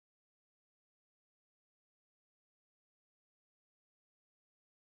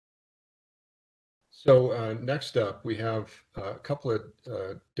So next up, we have a couple of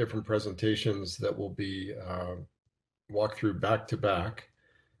different presentations that will be walked through back to back.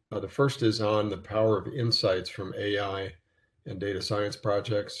 The first is on the power of insights from AI and data science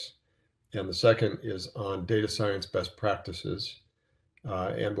projects, and the second is on data science best practices.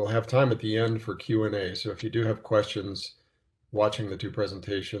 And we'll have time at the end for Q&A. So if you do have questions watching the two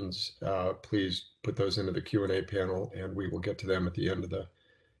presentations, please put those into the Q&A panel, and we will get to them at the end of the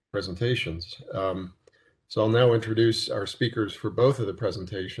presentations. So I'll now introduce our speakers for both of the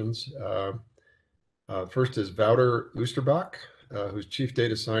presentations. First is Wouter Oosterbosch, who's Chief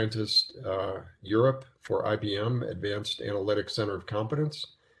Data Scientist Europe for IBM Advanced Analytics Center of Competence.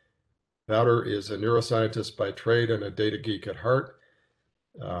 Wouter is a neuroscientist by trade and a data geek at heart,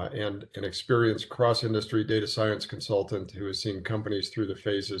 and an experienced cross-industry data science consultant who has seen companies through the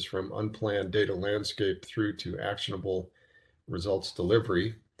phases from unplanned data landscape through to actionable results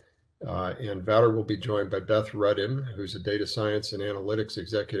delivery. And Wouter will be joined by Beth Rudin, who's a data science and analytics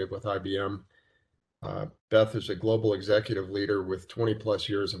executive with IBM. Beth is a global executive leader with 20 plus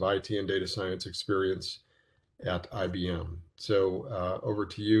years of IT and data science experience at IBM. So over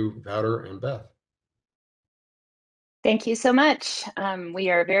to you, Wouter and Beth. Thank you so much. We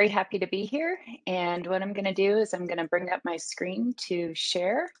are very happy to be here. And what I'm going to do is I'm going to bring up my screen to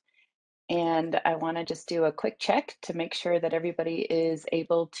share. And I want to just do a quick check to make sure that everybody is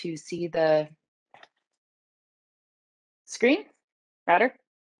able to see the screen. Wouter?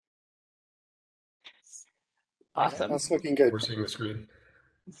 Awesome. That's looking good. We're seeing the screen.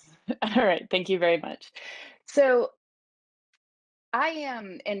 All right. Thank you very much. So I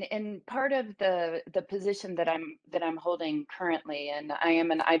am, and part of the position that I'm holding currently, and I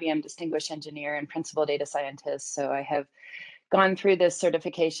am an IBM Distinguished Engineer and Principal Data Scientist. So I have gone through this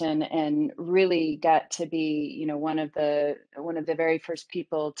certification and really got to be, one of the very first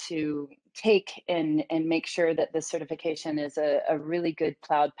people to take and make sure that this certification is a really good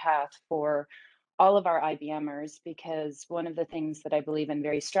plowed path for all of our IBMers, because one of the things that I believe in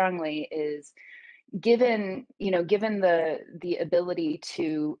very strongly is given the ability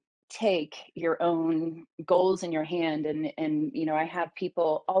to take your own goals in your hand, and I have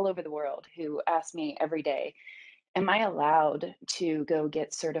people all over the world who ask me every day, am I allowed to go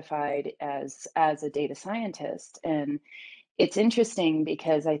get certified as a data scientist? And it's interesting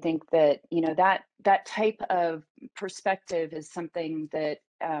because I think that that type of perspective is something that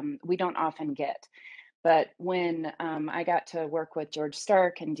we don't often get. But when I got to work with George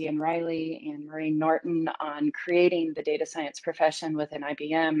Stark and Dean Riley and Maureen Norton on creating the data science profession within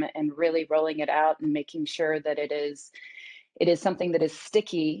IBM and really rolling it out and making sure that it is something that is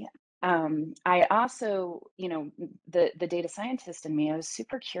sticky, I also, the data scientist in me, I was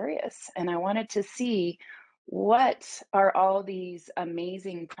super curious, and I wanted to see what are all these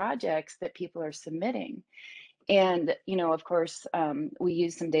amazing projects that people are submitting. And, of course, we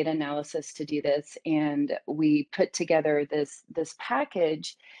use some data analysis to do this, and we put together this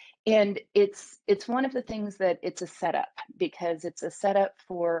package. And it's one of the things that it's a setup, because it's a setup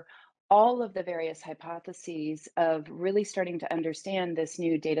for all of the various hypotheses of really starting to understand this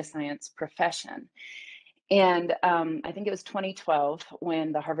new data science profession. And I think it was 2012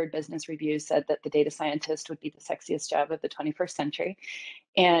 when the Harvard Business Review said that the data scientist would be the sexiest job of the 21st century.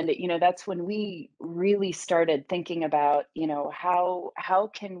 And, that's when we really started thinking about,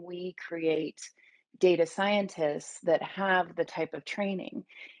 how can we create data scientists that have the type of training?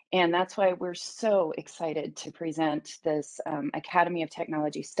 And that's why we're so excited to present this Academy of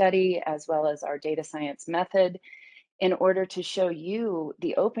Technology study, as well as our data science method, in order to show you,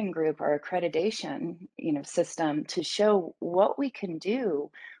 the open group, our accreditation, system, to show what we can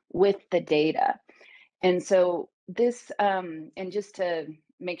do with the data. And so this, and just to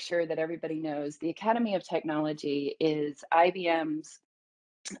make sure that everybody knows, the Academy of Technology is IBM's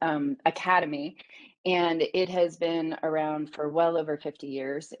academy, and it has been around for well over 50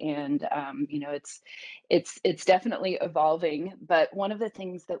 years. And it's definitely evolving. But one of the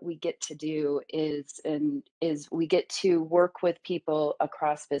things that we get to do is we get to work with people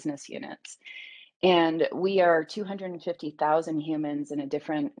across business units. And we are 250,000 humans in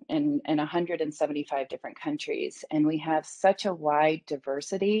 175 different countries. And we have such a wide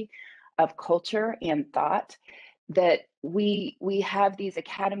diversity of culture and thought that we have these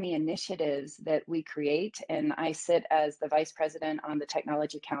academy initiatives that we create. And I sit as the vice president on the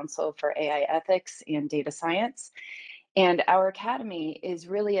Technology Council for AI Ethics and Data Science. And our academy is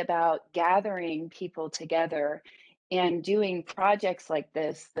really about gathering people together and doing projects like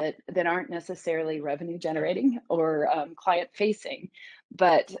this that aren't necessarily revenue generating or client facing,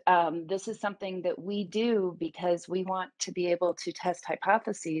 But this is something that we do because we want to be able to test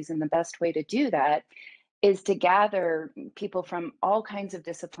hypotheses, and the best way to do that is to gather people from all kinds of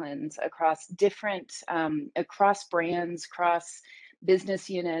disciplines across different, across brands, across business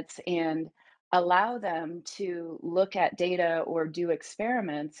units, and allow them to look at data or do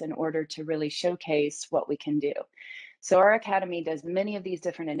experiments in order to really showcase what we can do. So our academy does many of these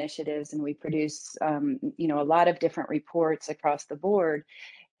different initiatives, and we produce, a lot of different reports across the board.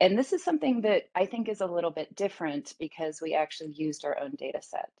 And this is something that I think is a little bit different because we actually used our own data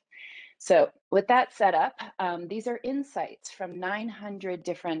set. So with that set up, these are insights from 900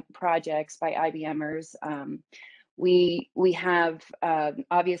 different projects by IBMers. We have,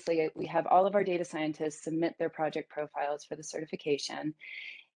 obviously, we have all of our data scientists submit their project profiles for the certification.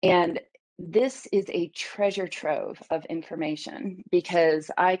 And this is a treasure trove of information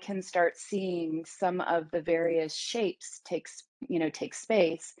because I can start seeing some of the various shapes take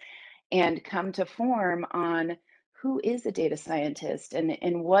space and come to form on who is a data scientist, and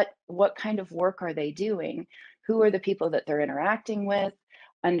what kind of work are they doing, who are the people that they're interacting with,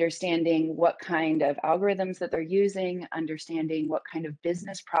 understanding what kind of algorithms that they're using, understanding what kind of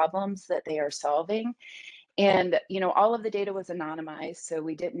business problems that they are solving. And all of the data was anonymized, so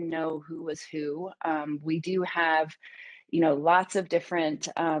we didn't know who was who. We do have lots of different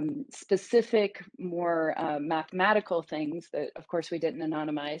specific, more mathematical things that, of course, we didn't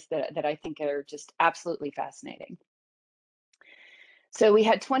anonymize that I think are just absolutely fascinating. So we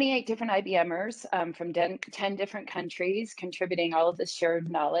had 28 different IBMers from 10 different countries contributing all of this shared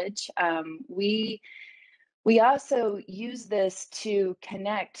knowledge. We also use this to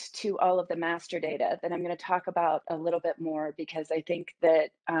connect to all of the master data that I'm going to talk about a little bit more, because I think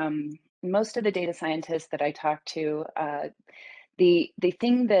that most of the data scientists that I talk to, the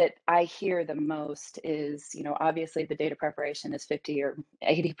thing that I hear the most is, obviously the data preparation is 50 or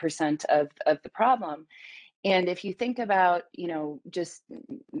 80% of the problem. And if you think about, just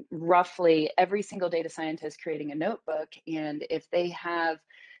roughly every single data scientist creating a notebook, and if they have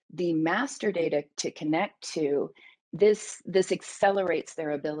the master data to connect to, this accelerates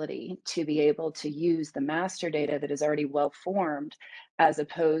their ability to be able to use the master data that is already well formed, as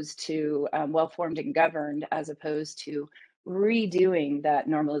opposed to well formed and governed, as opposed to redoing that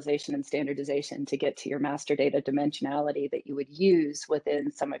normalization and standardization to get to your master data dimensionality that you would use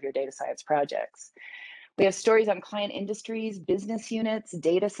within some of your data science projects. We have stories on client industries, business units,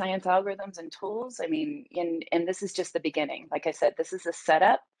 data science algorithms and tools. I mean, and this is just the beginning. Like I said, this is a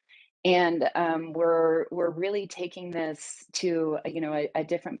setup, and we're really taking this to a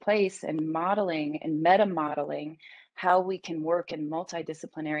different place, and modeling and meta modeling how we can work in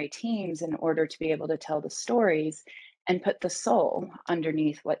multidisciplinary teams in order to be able to tell the stories and put the soul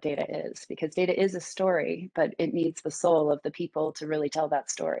underneath what data is, because data is a story, but it needs the soul of the people to really tell that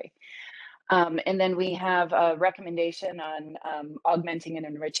story. And then we have a recommendation on augmenting and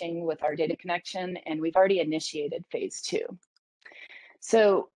enriching with our data connection, and we've already initiated phase 2.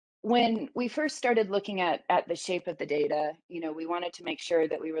 So when we first started looking at the shape of the data, we wanted to make sure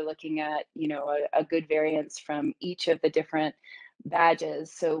that we were looking at, a good variance from each of the different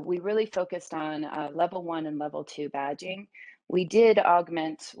badges. So we really focused on level 1 and level 2 badging. We did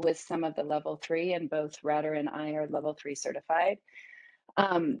augment with some of the level 3, and both Router and I are level 3 certified.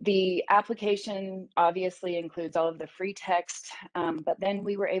 The application obviously includes all of the free text, but then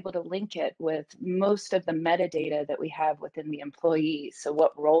we were able to link it with most of the metadata that we have within the employees. So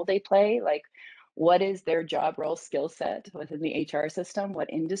what role they play, like what is their job role skill set within the HR system? What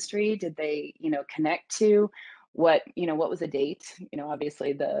industry did they, connect to? What was the date?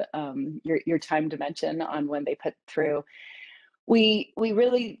 Obviously the your time dimension on when they put through. We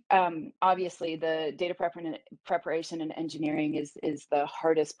really, obviously the data preparation and engineering is the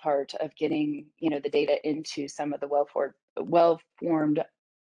hardest part of getting the data into some of the well-formed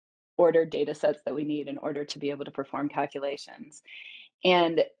ordered data sets that we need in order to be able to perform calculations.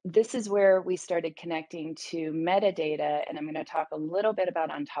 And this is where we started connecting to metadata, and I'm going to talk a little bit about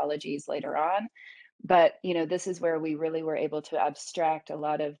ontologies later on. But this is where we really were able to abstract a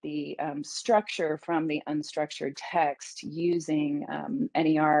lot of the structure from the unstructured text using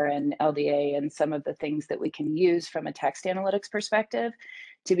NER and LDA and some of the things that we can use from a text analytics perspective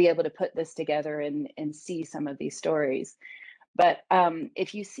to be able to put this together and see some of these stories. But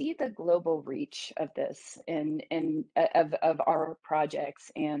if you see the global reach of this and of our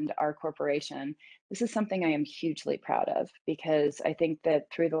projects and our corporation, this is something I am hugely proud of, because I think that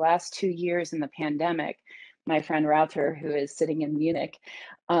through the last 2 years in the pandemic, my friend Wouter, who is sitting in Munich,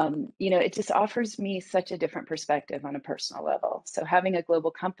 it just offers me such a different perspective on a personal level. So having a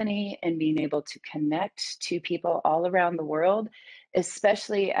global company and being able to connect to people all around the world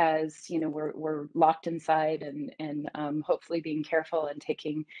especially as we're locked inside and hopefully being careful and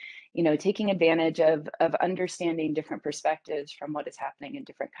taking advantage of understanding different perspectives from what is happening in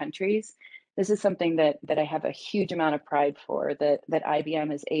different countries. This is something that I have a huge amount of pride for, that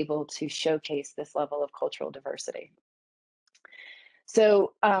IBM is able to showcase this level of cultural diversity.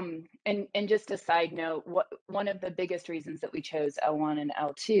 So, and just a side note, one of the biggest reasons that we chose L1 and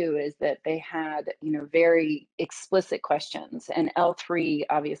L2 is that they had, very explicit questions, and L3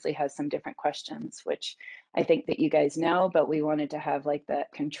 obviously has some different questions, which I think that you guys know, but we wanted to have like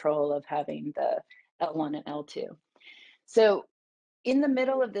that control of having the L1 and L2. So in the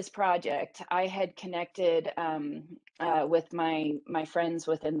middle of this project, I had connected with my friends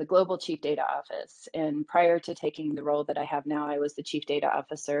within the global chief data office. And prior to taking the role that I have now, I was the chief data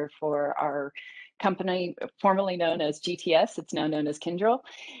officer for our company, formerly known as GTS. It's now known as Kyndryl.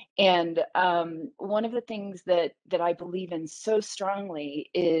 And one of the things that I believe in so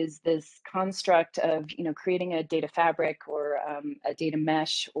strongly is this construct of creating a data fabric or a data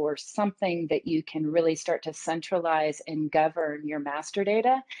mesh or something that you can really start to centralize and govern your master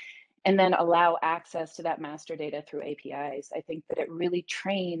data, and then allow access to that master data through APIs. I think that it really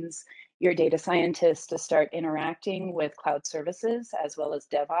trains your data scientists to start interacting with cloud services as well as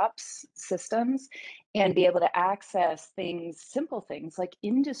DevOps systems and be able to access things, simple things like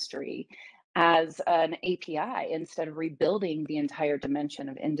industry as an API instead of rebuilding the entire dimension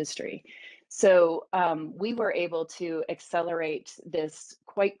of industry. So we were able to accelerate this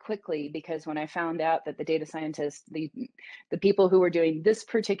quite quickly because when I found out that the data scientists, the people who were doing this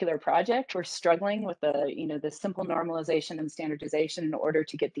particular project were struggling with the simple normalization and standardization in order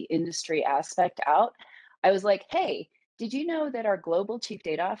to get the industry aspect out, I was like, hey, did you know that our global chief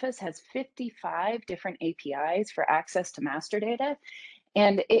data office has 55 different APIs for access to master data?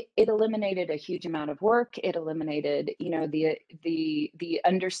 And it eliminated a huge amount of work. It eliminated, the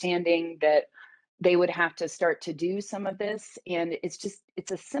understanding that they would have to start to do some of this. And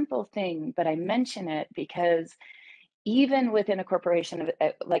it's a simple thing, but I mention it because even within a corporation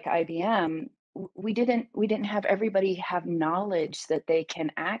like IBM, we didn't have everybody have knowledge that they can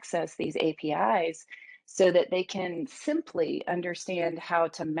access these APIs so that they can simply understand how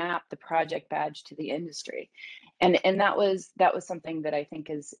to map the project badge to the industry. And that was something that I think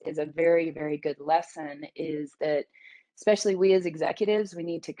is a very, very good lesson, is that especially we as executives, we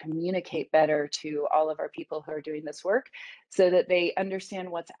need to communicate better to all of our people who are doing this work so that they understand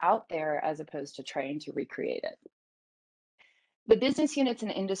what's out there as opposed to trying to recreate it. The business units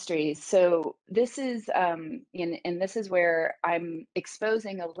and industries. So this is, and this is where I'm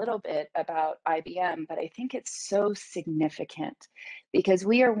exposing a little bit about IBM, but I think it's so significant because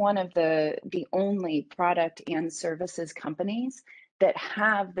we are one of the only product and services companies that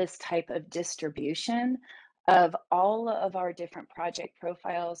have this type of distribution of all of our different project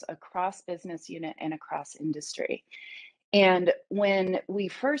profiles across business unit and across industry. And when we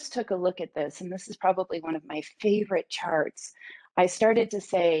first took a look at this, and this is probably one of my favorite charts, I started to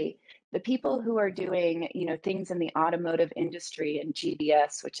say the people who are doing, things in the automotive industry and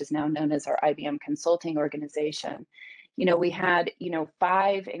GBS, which is now known as our IBM consulting organization, we had,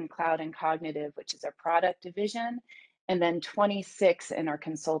 5 in cloud and cognitive, which is our product division, and then 26 in our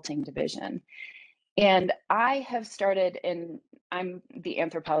consulting division. And I have started, and I'm the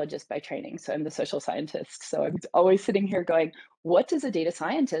anthropologist by training, so I'm the social scientist. So I'm always sitting here going, what does a data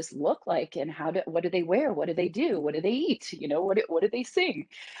scientist look like, and what do they wear? What do they do? What do they eat? What do they sing?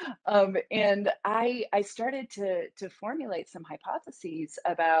 And I started to formulate some hypotheses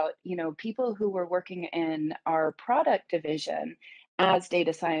about, people who were working in our product division as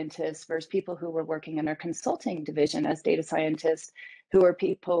data scientists versus people who were working in our consulting division as data scientists, who are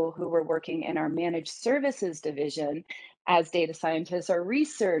people who were working in our managed services division as data scientists, our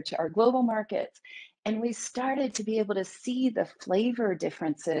research, our global markets. And we started to be able to see the flavor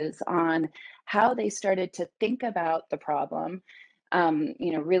differences on how they started to think about the problem,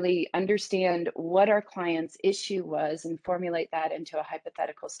 really understand what our client's issue was and formulate that into a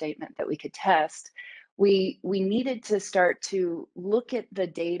hypothetical statement that we could test. We needed to start to look at the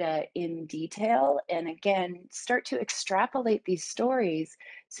data in detail and again start to extrapolate these stories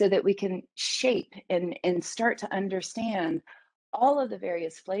so that we can shape and start to understand all of the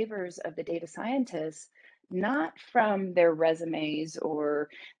various flavors of the data scientists, not from their resumes or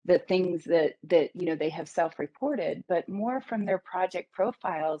the things that they have self-reported, but more from their project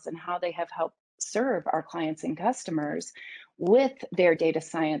profiles and how they have helped serve our clients and customers with their data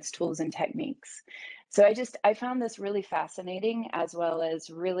science tools and techniques. So I found this really fascinating, as well as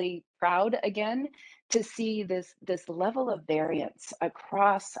really proud again to see this level of variance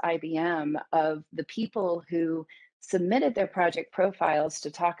across IBM of the people who submitted their project profiles to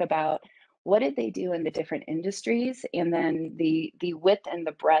talk about what did they do in the different industries, and then the width and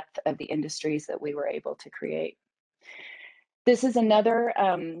the breadth of the industries that we were able to create. This is another,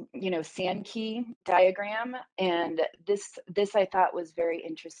 sand key diagram, and this I thought was very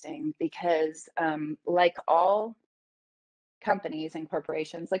interesting because, like all companies and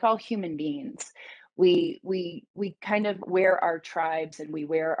corporations, like all human beings, we kind of wear our tribes and we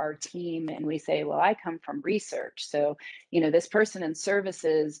wear our team, and we say, well, I come from research, so this person in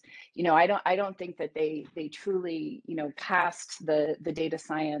services, I don't think that they truly passed the data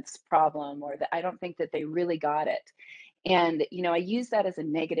science problem, or that I don't think that they really got it. And I use that as a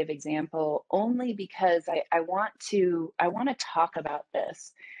negative example only because I want to talk about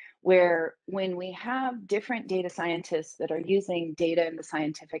this, where when we have different data scientists that are using data and the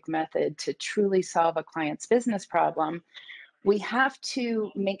scientific method to truly solve a client's business problem, we have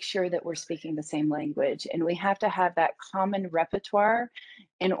to make sure that we're speaking the same language, and we have to have that common repertoire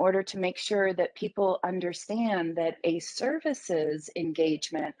in order to make sure that people understand that a services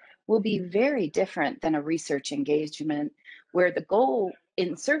engagement will be very different than a research engagement, where the goal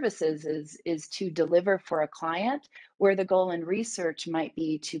in services is to deliver for a client, where the goal in research might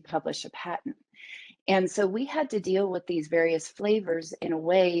be to publish a patent. And so we had to deal with these various flavors in a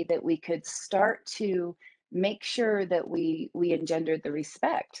way that we could start to make sure that we engendered the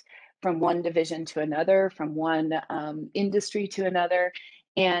respect from one division to another, from one industry to another,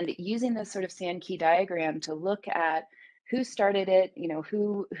 and using this sort of sand key diagram to look at who started it,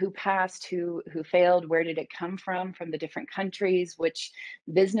 who passed, who failed, where did it come from the different countries, which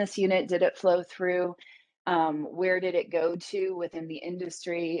business unit did it flow through, where did it go to within the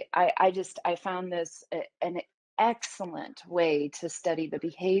industry. I found this an excellent way to study the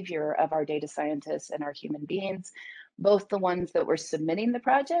behavior of our data scientists and our human beings, both the ones that were submitting the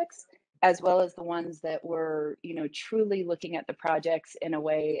projects as well as the ones that were truly looking at the projects in a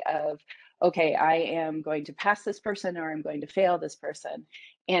way of, okay, I am going to pass this person or I'm going to fail this person,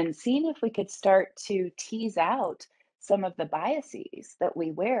 and seeing if we could start to tease out some of the biases that we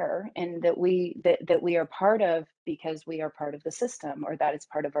wear and that we are part of because we are part of the system, or that is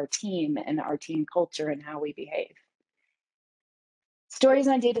part of our team and our team culture and how we behave. Stories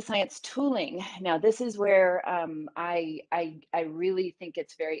on data science tooling. Now, this is where I really think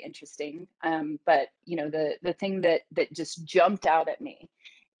it's very interesting. But the thing that just jumped out at me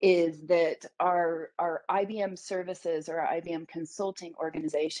is that our IBM services or our IBM consulting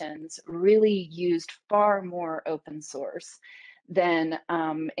organizations really used far more open source than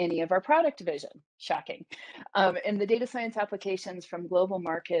any of our product division. Shocking. And the data science applications from global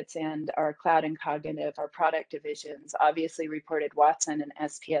markets and our cloud and cognitive, our product divisions, obviously reported Watson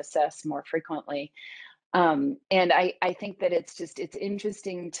and SPSS more frequently. And I think that it's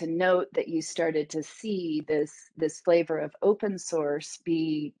interesting to note that you started to see this flavor of open source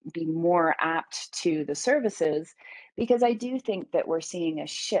be more apt to the services, because I do think that we're seeing a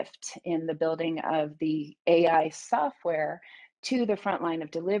shift in the building of the AI software to the front line of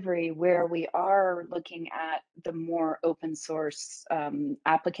delivery, where we are looking at the more open source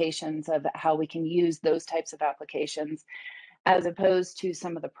applications of how we can use those types of applications, as opposed to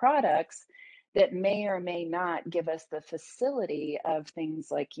some of the products that may or may not give us the facility of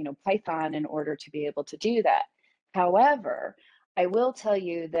things like, Python in order to be able to do that. However, I will tell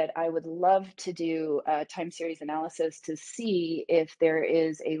you that I would love to do a time series analysis to see if there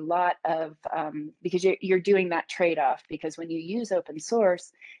is a lot of, because you're doing that trade-off, because when you use open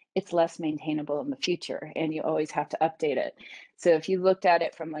source, it's less maintainable in the future and you always have to update it. So if you looked at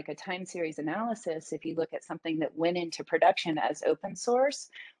it from like a time series analysis, if you look at something that went into production as open source,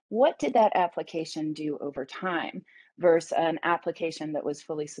 what did that application do over time versus an application that was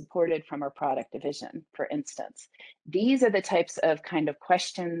fully supported from our product division, for instance? These are the types of kind of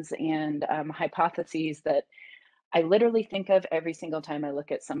questions and hypotheses that I literally think of every single time I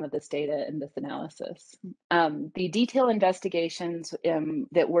look at some of this data and this analysis. The detail investigations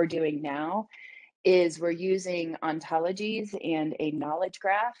that we're doing now is we're using ontologies and a knowledge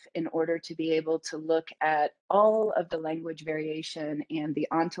graph in order to be able to look at all of the language variation and the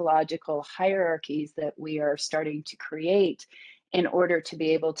ontological hierarchies that we are starting to create in order to be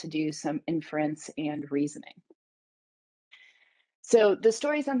able to do some inference and reasoning. So the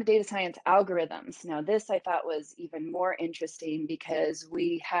stories on the data science algorithms. Now, this I thought was even more interesting because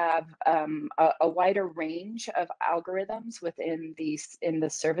we have a wider range of algorithms within in the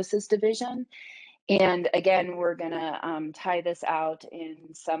services division. And again, we're going to tie this out in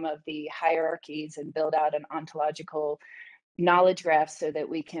some of the hierarchies and build out an ontological knowledge graphs so that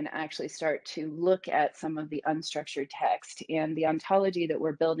we can actually start to look at some of the unstructured text. And the ontology that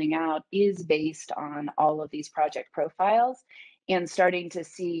we're building out is based on all of these project profiles, and starting to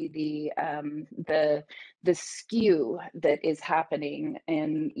see the skew that is happening.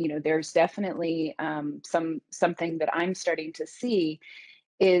 And there's definitely something that I'm starting to see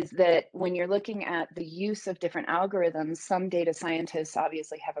is that when you're looking at the use of different algorithms, some data scientists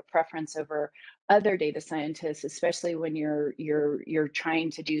obviously have a preference over other data scientists, especially when you're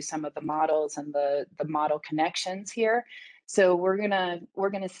trying to do some of the models and the model connections here. So we're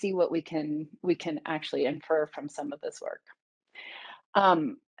gonna see what we can actually infer from some of this work.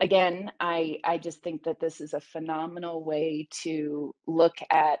 Again, I just think that this is a phenomenal way to look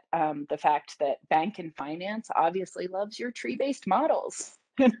at the fact that bank and finance obviously loves your tree-based models.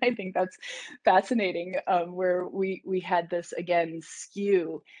 And I think that's fascinating, where we had this again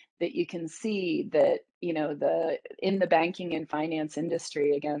skew that you can see that in the banking and finance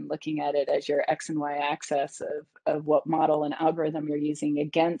industry, again looking at it as your X and Y axis of what model and algorithm you're using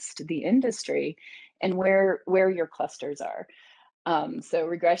against the industry, and where your clusters are. So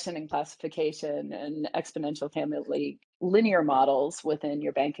regression and classification and exponential family linear models within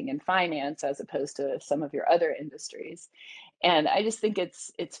your banking and finance, as opposed to some of your other industries. And I just think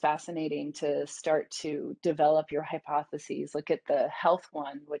it's fascinating to start to develop your hypotheses. Look at the health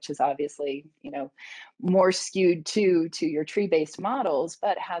one, which is obviously more skewed to your tree-based models,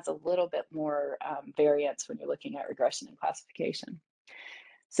 but has a little bit more variance when you're looking at regression and classification.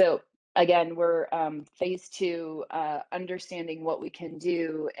 So again, we're phase two, understanding what we can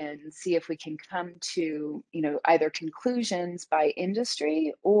do and see if we can come to either conclusions by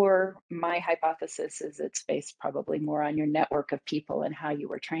industry, or my hypothesis is it's based probably more on your network of people and how you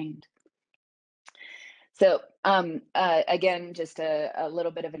were trained. So again, just a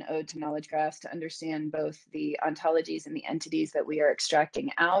little bit of an ode to knowledge graphs to understand both the ontologies and the entities that we are extracting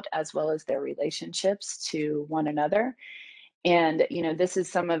out, as well as their relationships to one another. And this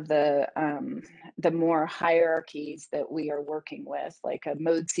is some of the more hierarchies that we are working with, like a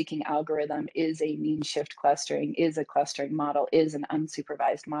mode-seeking algorithm is a mean shift clustering, is a clustering model, is an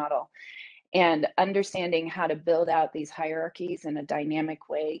unsupervised model. And understanding how to build out these hierarchies in a dynamic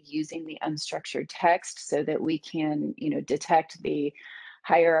way using the unstructured text so that we can detect the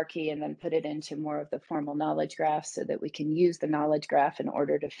hierarchy and then put it into more of the formal knowledge graph, so that we can use the knowledge graph in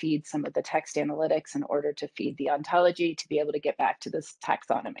order to feed some of the text analytics, in order to feed the ontology, to be able to get back to this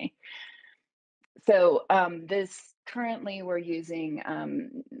taxonomy. So this currently we're using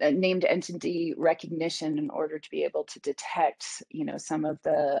named entity recognition in order to be able to detect some of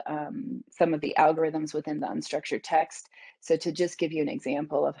the algorithms within the unstructured text. So to just give you an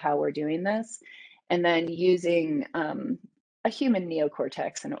example of how we're doing this, and then using a human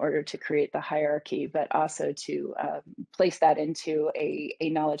neocortex in order to create the hierarchy, but also to place that into a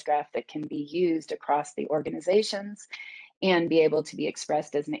knowledge graph that can be used across the organizations and be able to be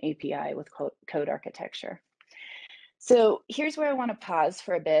expressed as an API with code architecture. So here's where I want to pause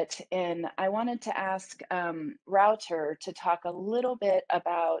for a bit, and I wanted to ask Wouter to talk a little bit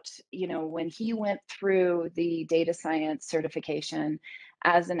about, when he went through the data science certification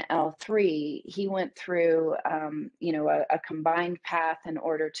as an L3, he went through, a combined path in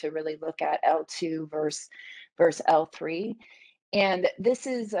order to really look at L2 versus L3. And this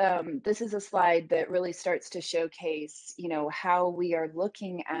is a slide that really starts to showcase, how we are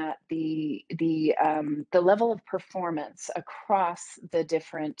looking at the level of performance across the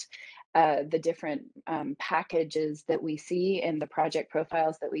different packages that we see and the project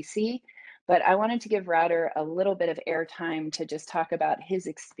profiles that we see. But I wanted to give Wouter a little bit of airtime to just talk about his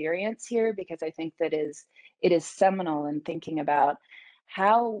experience here, because I think that it is seminal in thinking about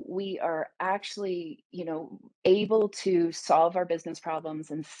how we are actually, able to solve our business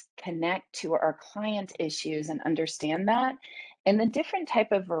problems and connect to our client issues and understand that, and the different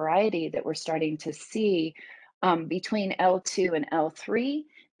type of variety that we're starting to see between L2 and L3,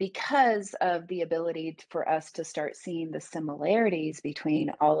 because of the ability for us to start seeing the similarities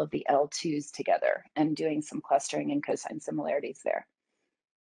between all of the L2s together and doing some clustering and cosine similarities there.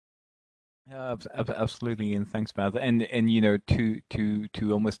 Yeah, absolutely, and thanks, Beth. And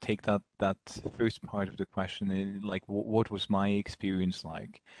to almost take that first part of the question, like what was my experience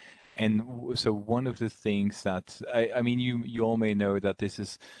like? And so one of the things that I mean, you all may know that this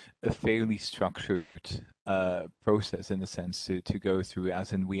is a fairly structured process in a sense to go through,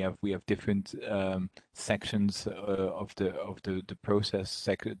 as in we have different sections of the process,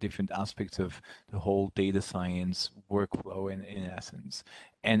 different aspects of the whole data science workflow in essence.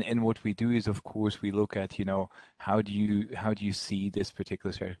 And what we do is, of course, we look at, how do you see this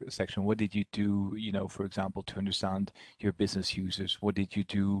particular section? What did you do, for example, to understand your business users? What did you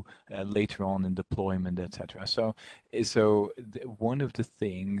do later on in deployment, etc. So one of the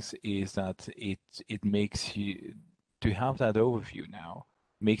things is that it makes you to have that overview now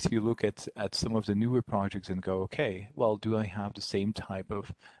makes you look at some of the newer projects and go, okay, well, do I have the same type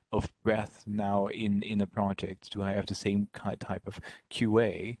of breadth now in a project? Do I have the same type of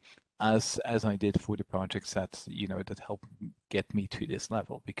QA as I did for the projects that that help get me to this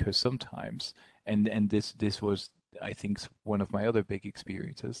level? Because sometimes, and this was, I think, one of my other big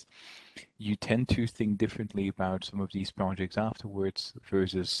experiences, you tend to think differently about some of these projects afterwards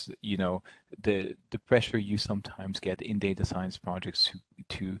versus the pressure you sometimes get in data science projects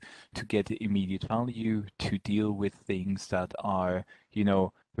to get immediate value, to deal with things that are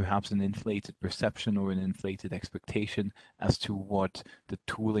perhaps an inflated perception or an inflated expectation as to what the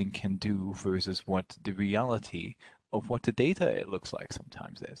tooling can do versus what the reality of what the data it looks like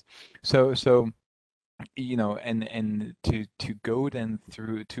sometimes is. So and to go then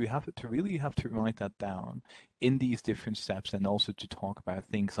through to really have to write that down in these different steps, and also to talk about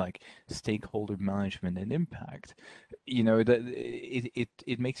things like stakeholder management and impact, that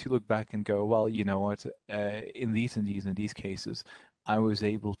it makes you look back and go, well, you know what, in these cases, I was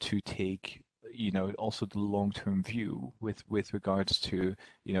able to take also the long-term view with regards to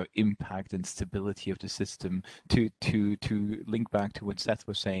impact and stability of the system, to link back to what Seth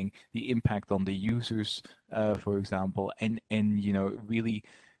was saying, the impact on the users, for example, and really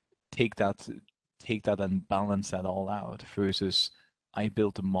take that and balance that all out versus I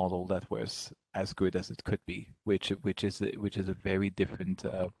built a model that was as good as it could be, which is a very different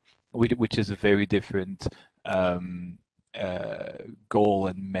which is a very different um, uh, goal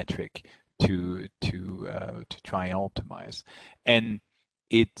and metric to try and optimize. And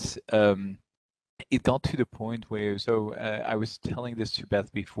it it got to the point where, I was telling this to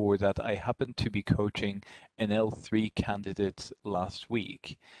Beth before, that I happened to be coaching an L3 candidate last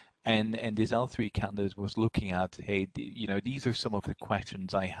week. And this L3 candidate was looking at, hey, these are some of the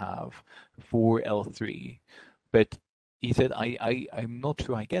questions I have for L3. But he said, I'm not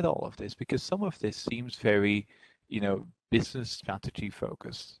sure I get all of this, because some of this seems very, business strategy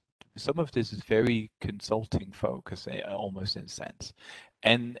focused. Some of this is very consulting focused, almost in a sense.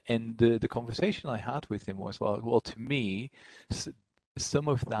 And the conversation I had with him was, well, to me, some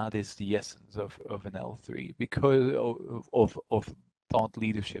of that is the essence of an L3, because of thought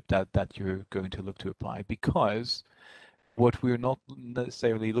leadership that you're going to look to apply. Because what we're not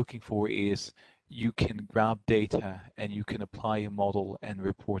necessarily looking for is you can grab data and you can apply a model and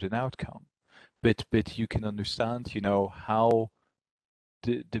report an outcome, but you can understand, how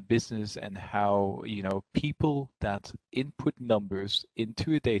the business, and how people that input numbers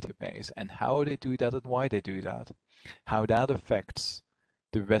into a database, and how they do that and why they do that, how that affects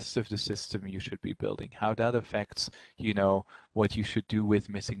the rest of the system you should be building, how that affects what you should do with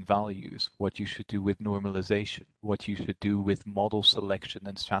missing values, what you should do with normalization, what you should do with model selection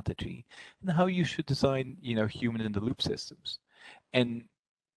and strategy, and how you should design human in the loop systems. And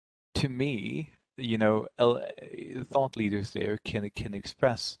to me, thought leaders there can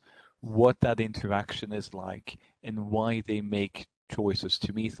express what that interaction is like and why they make choices.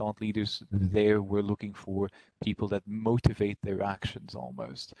 To me, thought leaders there were looking for people that motivate their actions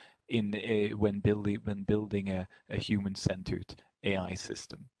almost in when building a human-centered AI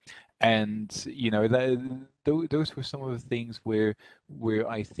system. And those were some of the things where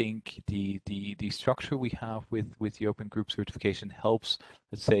I think the structure we have with the open group certification helps,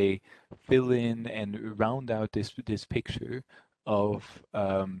 let's say, fill in and round out this picture of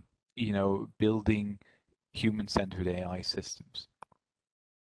building human-centered AI systems.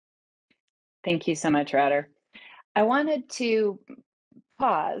 Thank you so much, Wouter. I wanted to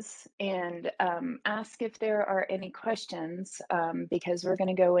pause and ask if there are any questions, because we're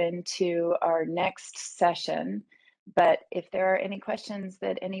going to go into our next session. But if there are any questions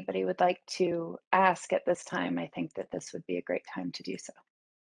that anybody would like to ask at this time, I think that this would be a great time to do so.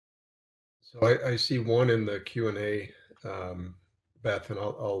 So I see one in the Q&A, Beth, and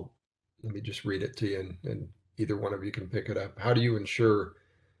I'll let me just read it to you, and either one of you can pick it up. How do you ensure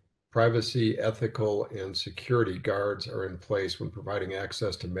privacy, ethical, and security guards are in place when providing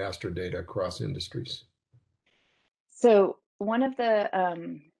access to master data across industries? So one of the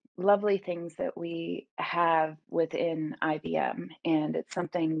lovely things that we have within IBM, and it's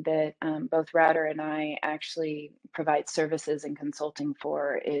something that both Router and I actually provide services and consulting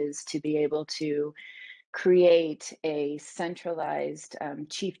for, is to be able to create a centralized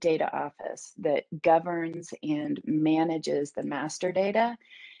chief data office that governs and manages the master data,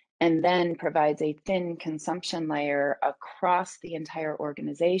 and then provides a thin consumption layer across the entire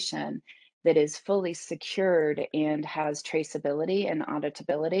organization that is fully secured and has traceability and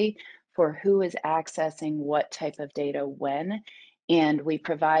auditability for who is accessing what type of data when. And we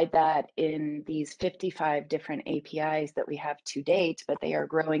provide that in these 55 different APIs that we have to date, but they are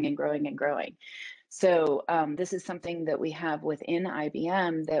growing and growing and growing. So this is something that we have within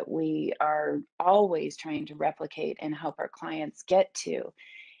IBM that we are always trying to replicate and help our clients get to.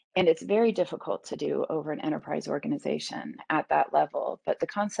 And it's very difficult to do over an enterprise organization at that level. But the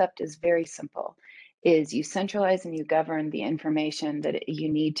concept is very simple, is you centralize and you govern the information that you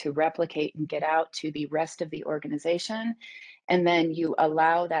need to replicate and get out to the rest of the organization. And then you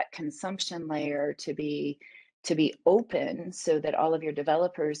allow that consumption layer to be open so that all of your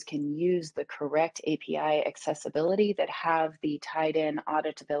developers can use the correct API accessibility that have the tied in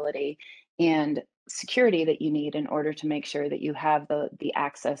auditability and security that you need in order to make sure that you have the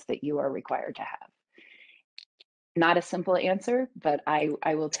access that you are required to have. Not a simple answer, but I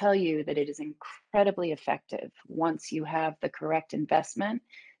will tell you that it is incredibly effective once you have the correct investment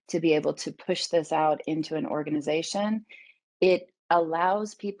to be able to push this out into an organization. It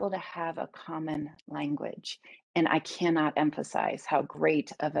allows people to have a common language. And I cannot emphasize how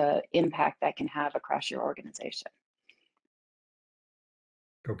great of an impact that can have across your organization.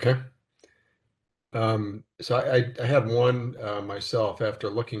 Okay. So I had one myself after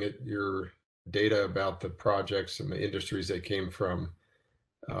looking at your data about the projects and the industries they came from.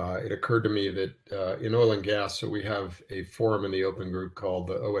 It occurred to me that in oil and gas, so we have a forum in the open group called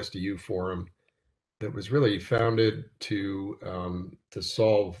the OSDU Forum that was really founded to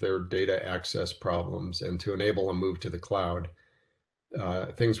solve their data access problems and to enable a move to the cloud.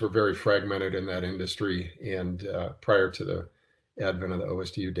 Things were very fragmented in that industry, and prior to the advent of the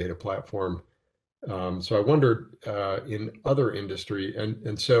OSDU data platform. So I wondered in other industry,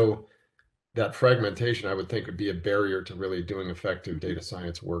 and so that fragmentation, I would think, would be a barrier to really doing effective data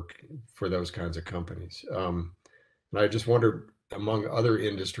science work for those kinds of companies. And I just wondered, among other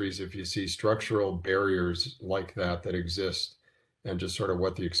industries, if you see structural barriers like that exist, and just sort of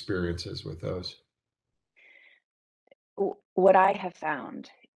what the experience is with those. What I have found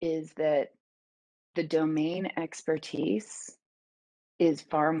is that the domain expertise is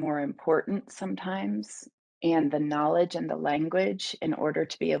far more important sometimes, and the knowledge and the language in order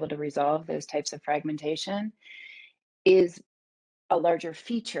to be able to resolve those types of fragmentation is a larger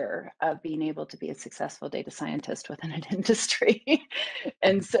feature of being able to be a successful data scientist within an industry.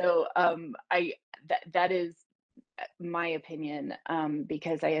 And so that is my opinion,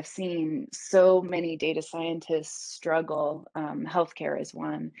 because I have seen so many data scientists struggle. Healthcare is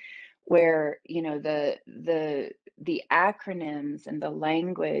one where the acronyms and the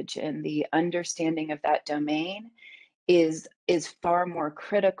language and the understanding of that domain is far more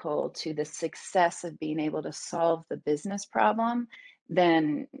critical to the success of being able to solve the business problem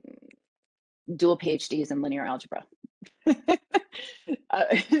than dual PhDs in linear algebra. uh,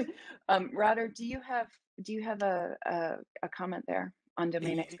 Roder, do you have a comment there on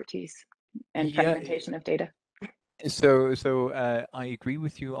domain expertise and Yeah, fragmentation of data? so I agree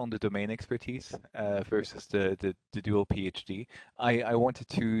with you on the domain expertise versus the dual PhD. I wanted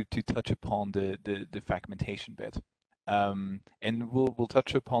to touch upon the fragmentation bit. And we'll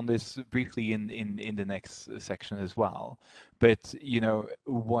touch upon this briefly in the next section as well. But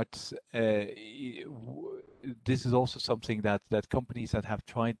this is also something that companies that have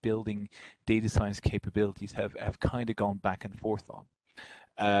tried building data science capabilities have kind of gone back and forth on.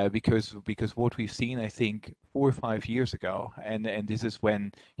 Because what we've seen, I think, 4 or 5 years ago, and this is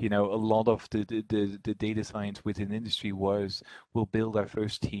when a lot of the data science within industry was, we'll build our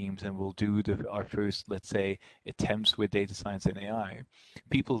first teams and we'll do our first, let's say, attempts with data science and AI.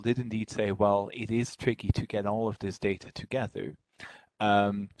 People did indeed say, well, it is tricky to get all of this data together.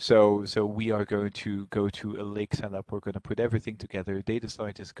 So we are going to go to a lake setup. We're going to put everything together. Data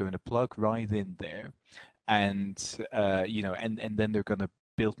scientist is going to plug right in there, and and then they're going to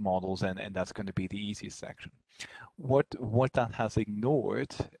build models, and that's going to be the easiest section. What that has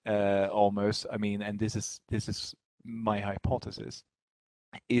ignored, almost, I mean, and this is my hypothesis,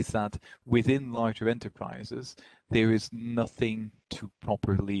 is that within larger enterprises, there is nothing to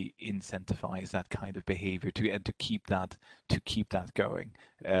properly incentivize that kind of behavior to keep that going.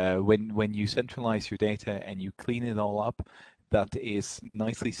 When you centralize your data and you clean it all up, that is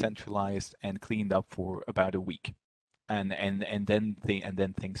nicely centralized and cleaned up for about a week. And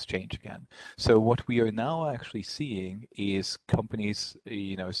then things change again. So what we are now actually seeing is companies,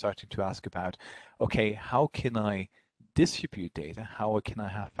 starting to ask about, okay, how can I distribute data? How can I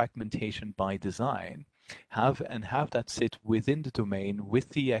have fragmentation by design? Have that sit within the domain with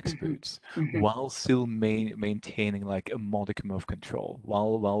the experts, while still maintaining like a modicum of control,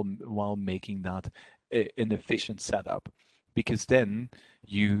 while making that an efficient setup, because then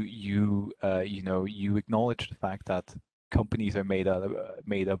you acknowledge the fact that companies are made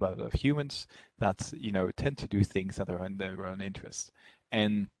up out of humans that tend to do things that are in their own interest.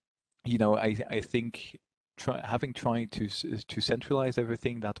 And I think trying to centralize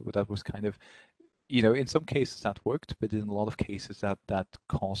everything, that was kind of, in some cases that worked, but in a lot of cases that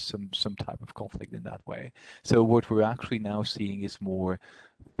caused some type of conflict in that way. So what we're actually now seeing is more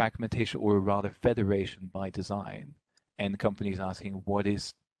fragmentation, or rather federation by design, and companies asking what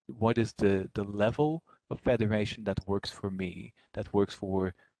is the level of federation that works for me, that works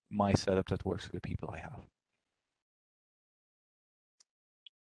for my setup, that works for the people I have.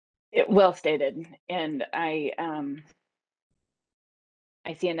 Well stated. And I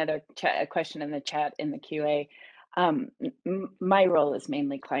see another a question in the chat in the QA. My role is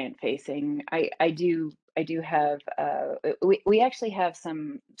mainly client facing. I do have we actually have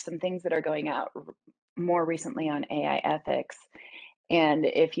some things that are going out more recently on AI ethics. And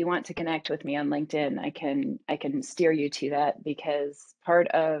if you want to connect with me on LinkedIn, I can steer you to that, because part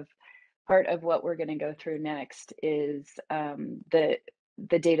of what we're going to go through next is the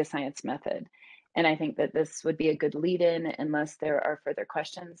data science method. And I think that this would be a good lead in, unless there are further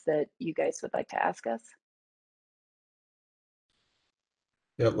questions that you guys would like to ask us.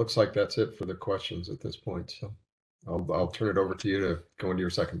 Yeah, it looks like that's it for the questions at this point. So I'll turn it over to you to go into your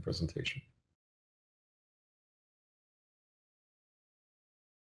second presentation.